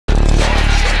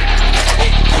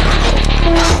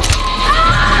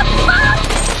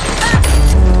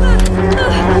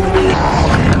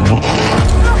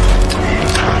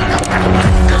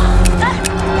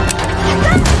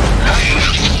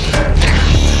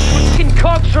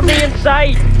shots from the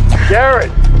inside.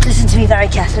 Garrett! Listen to me very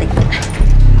carefully.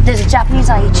 There's a Japanese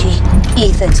IEG,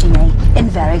 E-13A, in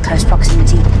very close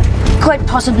proximity. Quite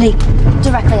possibly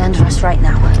directly under us right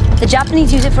now. The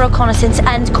Japanese use it for reconnaissance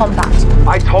and combat.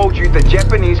 I told you the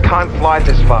Japanese can't fly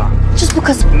this far. Just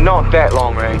because Not that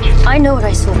long range. I know what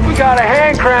I saw. We got a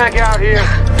hand crank out here.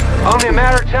 Only a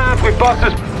matter of time if we bust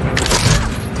this.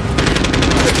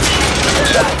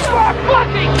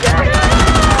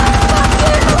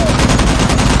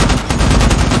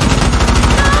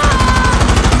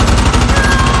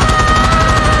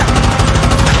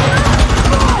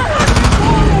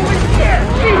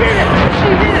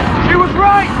 She was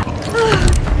right!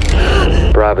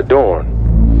 Private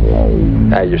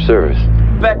Dorn, at your service.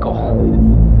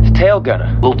 Beckel. Tail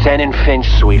gunner. Lieutenant Finch,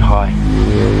 sweetheart.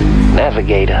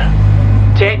 Navigator.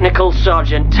 Technical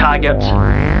Sergeant Taggart.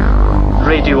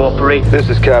 Radio operator. This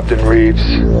is Captain Reeves.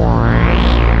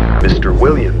 Mr.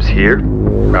 Williams here.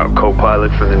 Our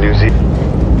co-pilot for the New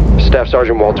Zealand. Staff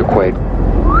Sergeant Walter Quaid.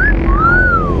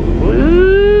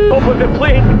 Open the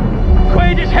plane.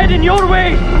 Quaid is heading your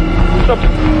way.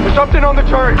 There's something on the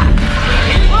turret.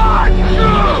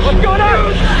 What's going on?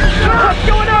 What's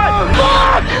going on?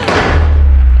 Fuck!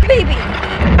 Baby!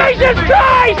 Jesus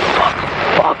Christ!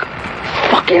 Fuck.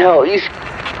 Fucking hell, he's...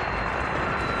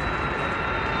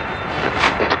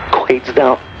 Quaid's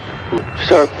down.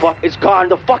 Sir, fuck, it's gone.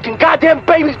 The fucking goddamn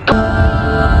baby's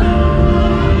gone.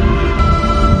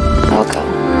 I'll go.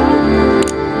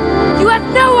 You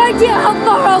have no idea how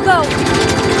far I'll go!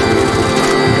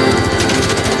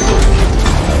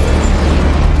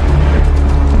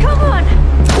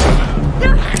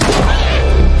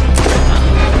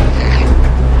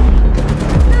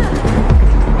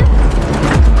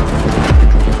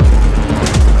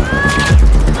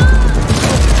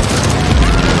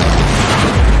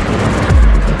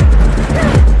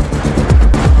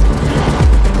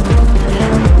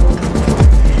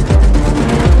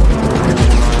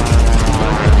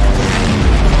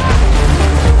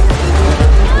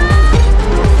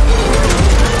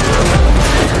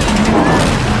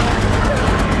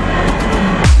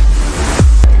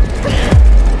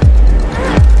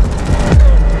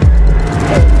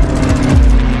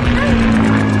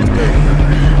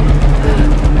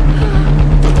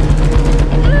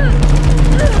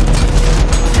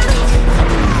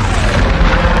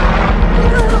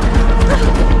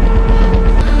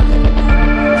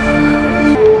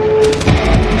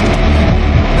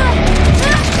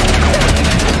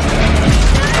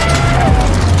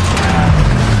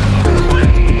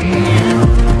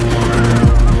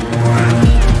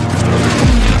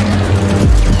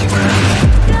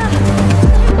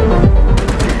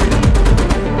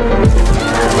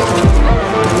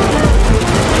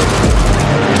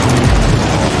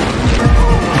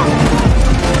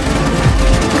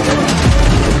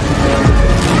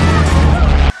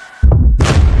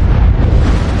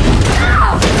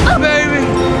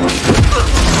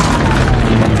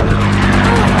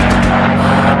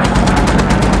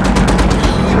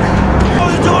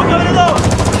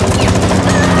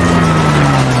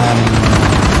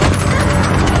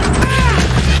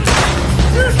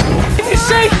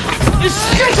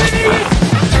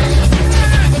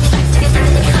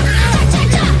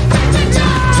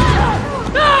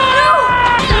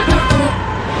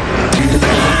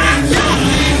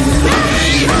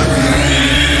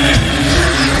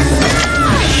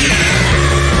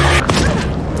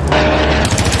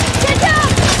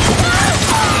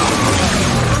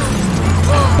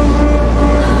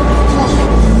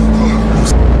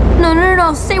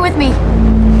 Stay with me.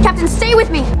 Captain, stay with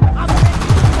me.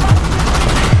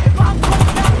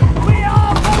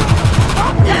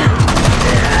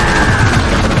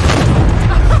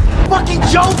 Fucking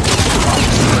joke!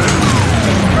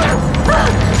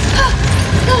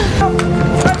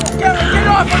 Get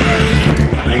off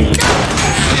of me!